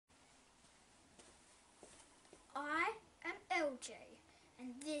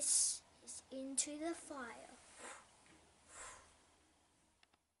This is Into the Fire.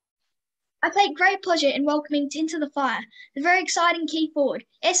 I take great pleasure in welcoming Into the Fire, the very exciting key forward,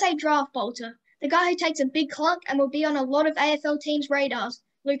 SA draft bolter, the guy who takes a big clunk and will be on a lot of AFL teams' radars,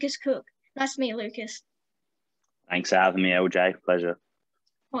 Lukas Cooke. Nice to meet you, Lucas. Thanks for having me, LJ. Pleasure.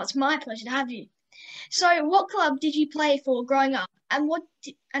 Well, it's my pleasure to have you. So, what club did you play for growing up, and what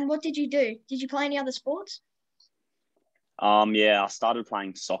did you do? Did you play any other sports? I started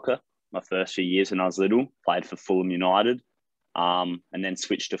playing soccer my first few years when I was little. Played for Fulham United, and then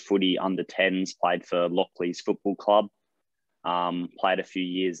switched to footy under 10s. Played for Lockleys Football Club. Played a few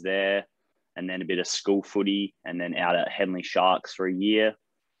years there, and then a bit of school footy, and then out at Henley Sharks for a year,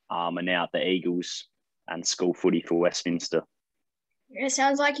 and now at the Eagles and school footy for Westminster. It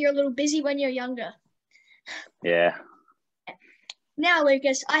sounds like you're a little busy when you're younger. Yeah. Now,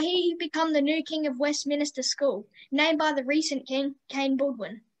 Lucas, I hear you've become the new king of Westminster School, named by the recent king, Kane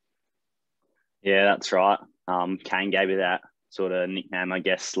Baldwin. Yeah, that's right. Kane gave me that sort of nickname, I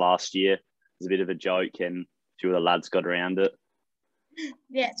guess, last year. It was a bit of a joke, and a few of the lads got around it.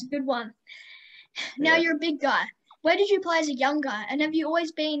 Yeah, it's a good one. Now You're a big guy. Where did you play as a young guy, and have you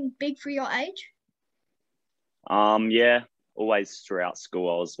always been big for your age? Always throughout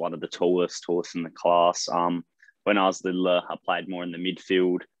school, I was one of the tallest in the class. When I was littler, I played more in the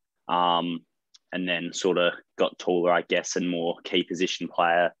midfield, and then sort of got taller, I guess, and more key position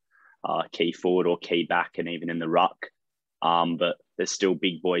player, key forward or key back, and even in the ruck. But there's still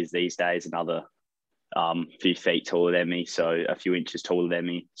big boys these days, another few feet taller than me, so a few inches taller than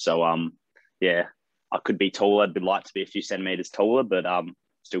me. So, I could be taller. I'd like to be a few centimetres taller, but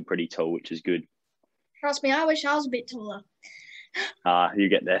still pretty tall, which is good. Trust me, I wish I was a bit taller. You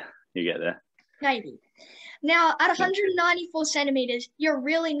get there. Maybe. Now, at 194 centimetres, you're a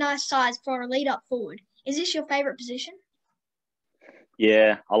really nice size for a lead-up forward. Is this your favourite position?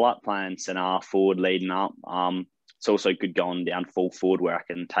 Yeah, I like playing centre forward leading up. It's also good going down full forward where I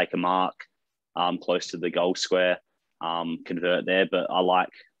can take a mark close to the goal square, convert there. But I like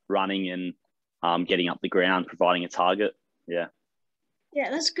running and getting up the ground, providing a target. Yeah. Yeah,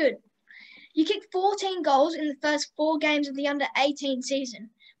 that's good. You kicked 14 goals in the first 4 games of the under-18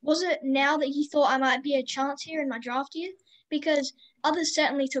 season. Was it now that you thought I might be a chance here in my draft year? Because others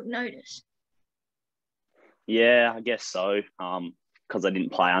certainly took notice. Yeah, I guess so. Because I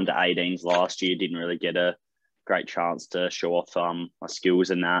didn't play under-18s last year, didn't really get a great chance to show off my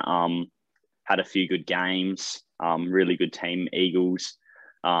skills in that. Had a few good games, really good team, Eagles,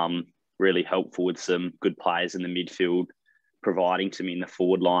 really helpful with some good players in the midfield, providing to me in the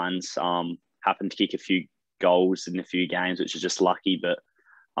forward lines. Happened to kick a few goals in a few games, which is just lucky, but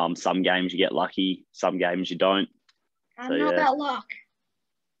some games you get lucky, some games you don't. I'm not about luck.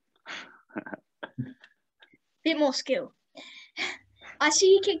 Bit more skill. I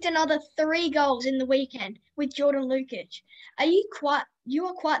see you kicked another 3 goals in the weekend with Jordan Lukic. You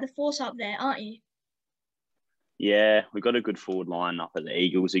are quite the force up there, aren't you? Yeah, we've got a good forward line up at the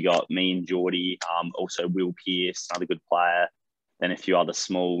Eagles. We got me and Geordie, also Will Pearce, another good player. Then a few other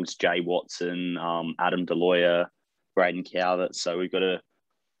smalls, Jay Watson, Adam DeLoyer, Braden Cowett. So we've got a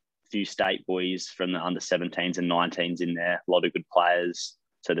few state boys from the under 17s and 19s in there, a lot of good players.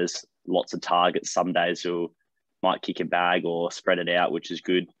 So there's lots of targets. Some days who might kick a bag or spread it out, which is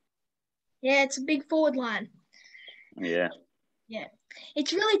good. Yeah, it's a big forward line. Yeah. Yeah.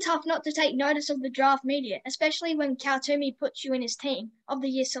 It's really tough not to take notice of the draft media, especially when Kautumi puts you in his team of the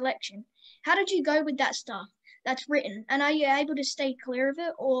year selection. How did you go with that stuff that's written? And are you able to stay clear of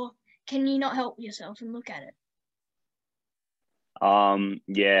it, or can you not help yourself and look at it?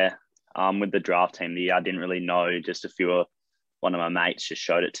 With the draft team, I didn't really know. Just one of my mates just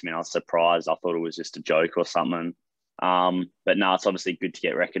showed it to me and I was surprised. I thought it was just a joke or something. But no, it's obviously good to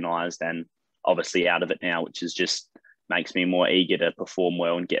get recognised and obviously out of it now, which is just makes me more eager to perform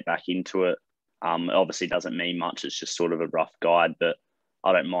well and get back into it. It obviously doesn't mean much. It's just sort of a rough guide, but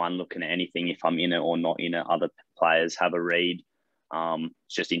I don't mind looking at anything if I'm in it or not in it. Other players have a read.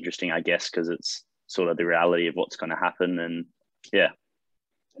 It's just interesting, I guess, because it's sort of the reality of what's going to happen. And yeah.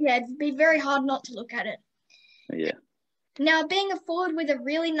 Yeah, it'd be very hard not to look at it. Yeah. Now, being a forward with a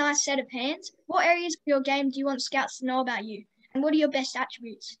really nice set of hands, what areas of your game do you want scouts to know about you? And what are your best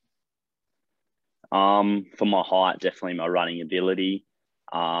attributes? For my height, definitely my running ability.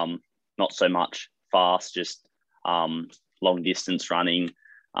 Not so much fast, just long distance running.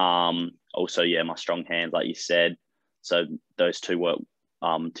 Also, my strong hands, like you said. So those two work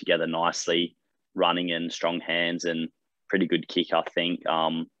together nicely, running and strong hands and pretty good kick, I think.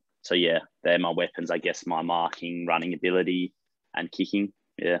 They're my weapons, I guess, my marking, running ability and kicking.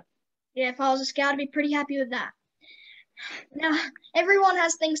 Yeah. Yeah, if I was a scout, I'd be pretty happy with that. Now, everyone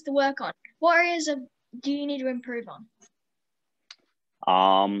has things to work on. What areas do you need to improve on?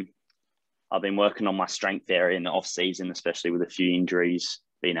 I've been working on my strength area in the off season, especially with a few injuries,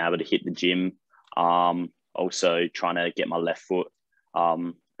 being able to hit the gym. Also trying to get my left foot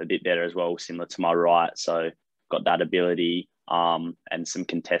a bit better as well, similar to my right. So got that ability and some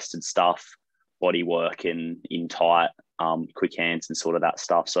contested stuff, body work and in tight, quick hands and sort of that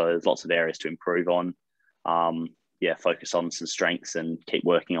stuff. So there's lots of areas to improve on. Focus on some strengths and keep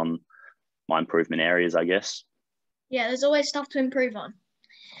working on my improvement areas, I guess. Yeah, there's always stuff to improve on.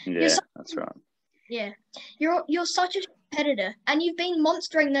 Yeah, that's right. Yeah, you're such a competitor, and you've been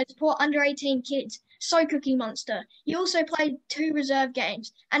monstering those poor under-18 kids. So Cookie Monster. You also played 2 reserve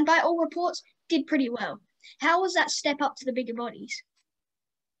games, and by all reports, did pretty well. How was that step up to the bigger bodies?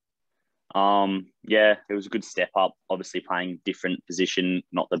 It was a good step up. Obviously, playing different position,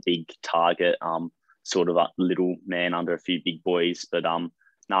 not the big target. Sort of a little man under a few big boys, but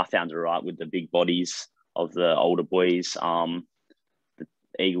I found it right with the big bodies of the older boys. The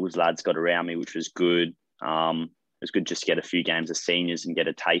Eagles lads got around me, which was good. It was good just to get a few games of seniors and get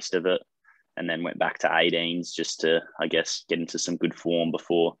a taste of it, and then went back to 18s just to, I guess, get into some good form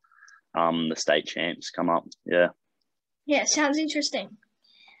before the state champs come up. Yeah, sounds interesting.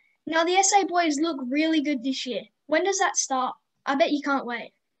 Now, the SA boys look really good this year. When does that start? I bet you can't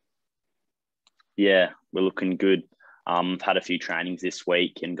wait. Yeah, we're looking good. Had a few trainings this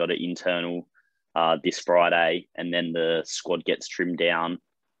week and got an internal this Friday, and then the squad gets trimmed down.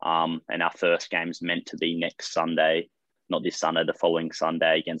 And our first game's meant to be next Sunday, not this Sunday, the following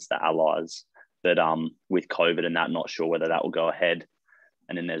Sunday against the Allies. But with COVID and that, not sure whether that will go ahead.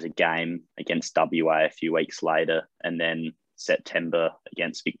 And then there's a game against WA a few weeks later, and then September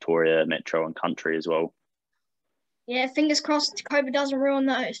against Victoria, Metro and Country as well. Yeah, fingers crossed COVID doesn't ruin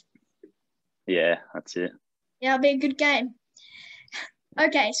those. Yeah, that's it. Yeah, it'll be a good game.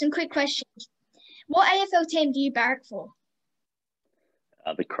 Okay, some quick questions. What AFL team do you barrack for?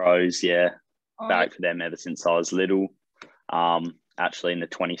 The Crows, yeah. Oh, Barracked for them ever since I was little. Actually, in the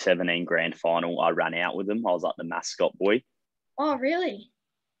 2017 grand final, I ran out with them. I was like the mascot boy. Oh, really?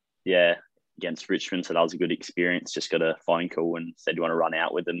 Yeah, against Richmond. So that was a good experience. Just got a phone call and said, you want to run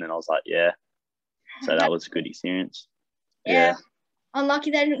out with them? And I was like, yeah. So that was a good experience. Yeah.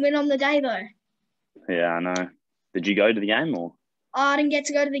 Unlucky they didn't win on the day, though. Yeah, I know. Did you go to the game or? Oh, I didn't get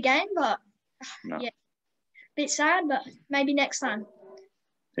to go to the game, but No. Yeah. Bit sad, but maybe next time.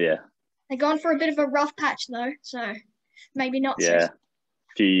 Yeah. They're going for a bit of a rough patch, though, so maybe not. Yeah.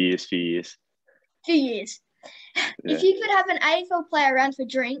 Few years. Few years. Yeah. If you could have an AFL player around for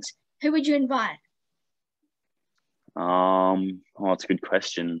drinks, who would you invite? That's a good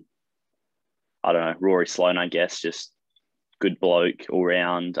question. I don't know. Rory Sloan, I guess. Just good bloke all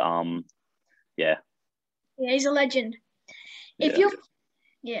round. Yeah. Yeah, he's a legend. If your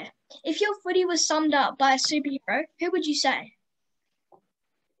footy was summed up by a superhero, who would you say?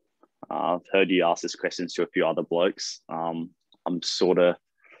 I've heard you ask this question to a few other blokes. I'm sort of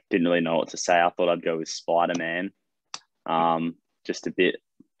didn't really know what to say. I thought I'd go with Spider-Man. Just a bit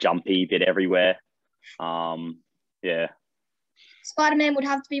jumpy, bit everywhere. Yeah. Spider-Man would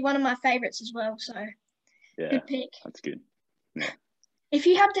have to be one of my favourites as well, so Yeah, good pick. That's good. Yeah. If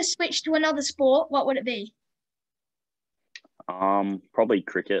you had to switch to another sport, what would it be? Probably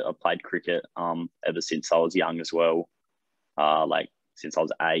cricket. I played cricket ever since I was young as well. Like since I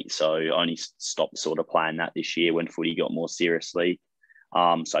was 8, so I only stopped sort of playing that this year when footy got more seriously.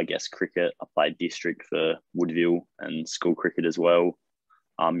 So I guess cricket. I played district for Woodville and school cricket as well.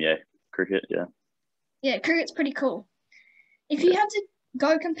 Cricket. Yeah. Yeah, cricket's pretty cool. If you had to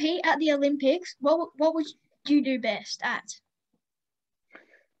go compete at the Olympics, what would you do best at?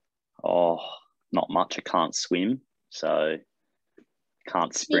 Oh, not much. I can't swim, so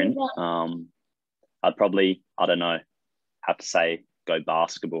can't sprint. I'd probably, I don't know, have to say go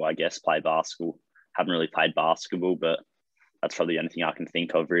basketball, I guess, play basketball. Haven't really played basketball, but that's probably the only thing I can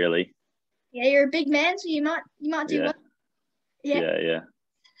think of, really. Yeah, you're a big man, so you might do well. Yeah.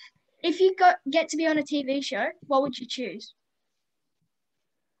 If you get to be on a TV show, what would you choose?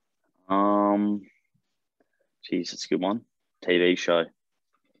 Geez, it's a good one. TV show.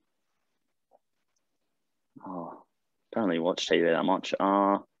 Oh, don't really watch TV that much.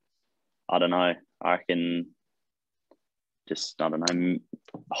 I don't know. I reckon I don't know,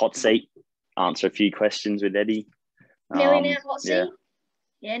 hot seat, answer a few questions with Eddie. Millionaire hot seat?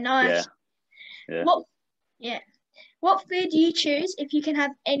 Yeah, nice. Yeah. What food do you choose if you can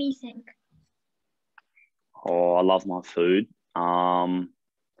have anything? Oh, I love my food.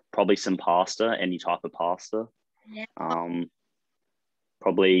 Probably some pasta, any type of pasta. Yeah.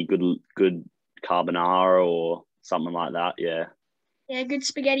 Probably good carbonara or something like that. Yeah. Yeah, good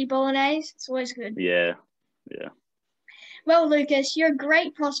spaghetti bolognese. It's always good. Yeah. Well, Lucas, you're a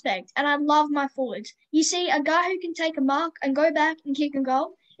great prospect, and I love my forwards. You see, a guy who can take a mark and go back and kick a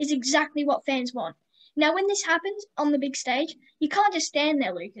goal is exactly what fans want. Now, when this happens on the big stage, you can't just stand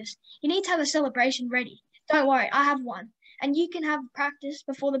there, Lucas. You need to have a celebration ready. Don't worry, I have one. And you can have practice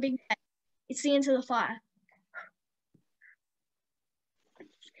before the big day. It's the Into the Fire.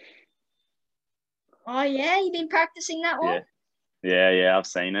 Oh, yeah? You've been practicing that one? Yeah. I've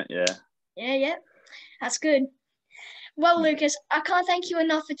seen it. Yeah. Yeah. That's good. Well, Lucas, I can't thank you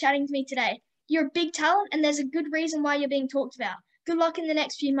enough for chatting to me today. You're a big talent, and there's a good reason why you're being talked about. Good luck in the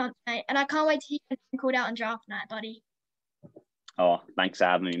next few months, mate, and I can't wait to hear you called out on draft night, buddy. Oh, thanks for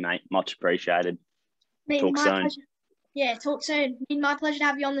having me, mate. Much appreciated. Talk soon. Pleasure. Yeah, talk soon. Been my pleasure to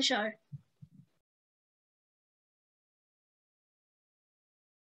have you on the show.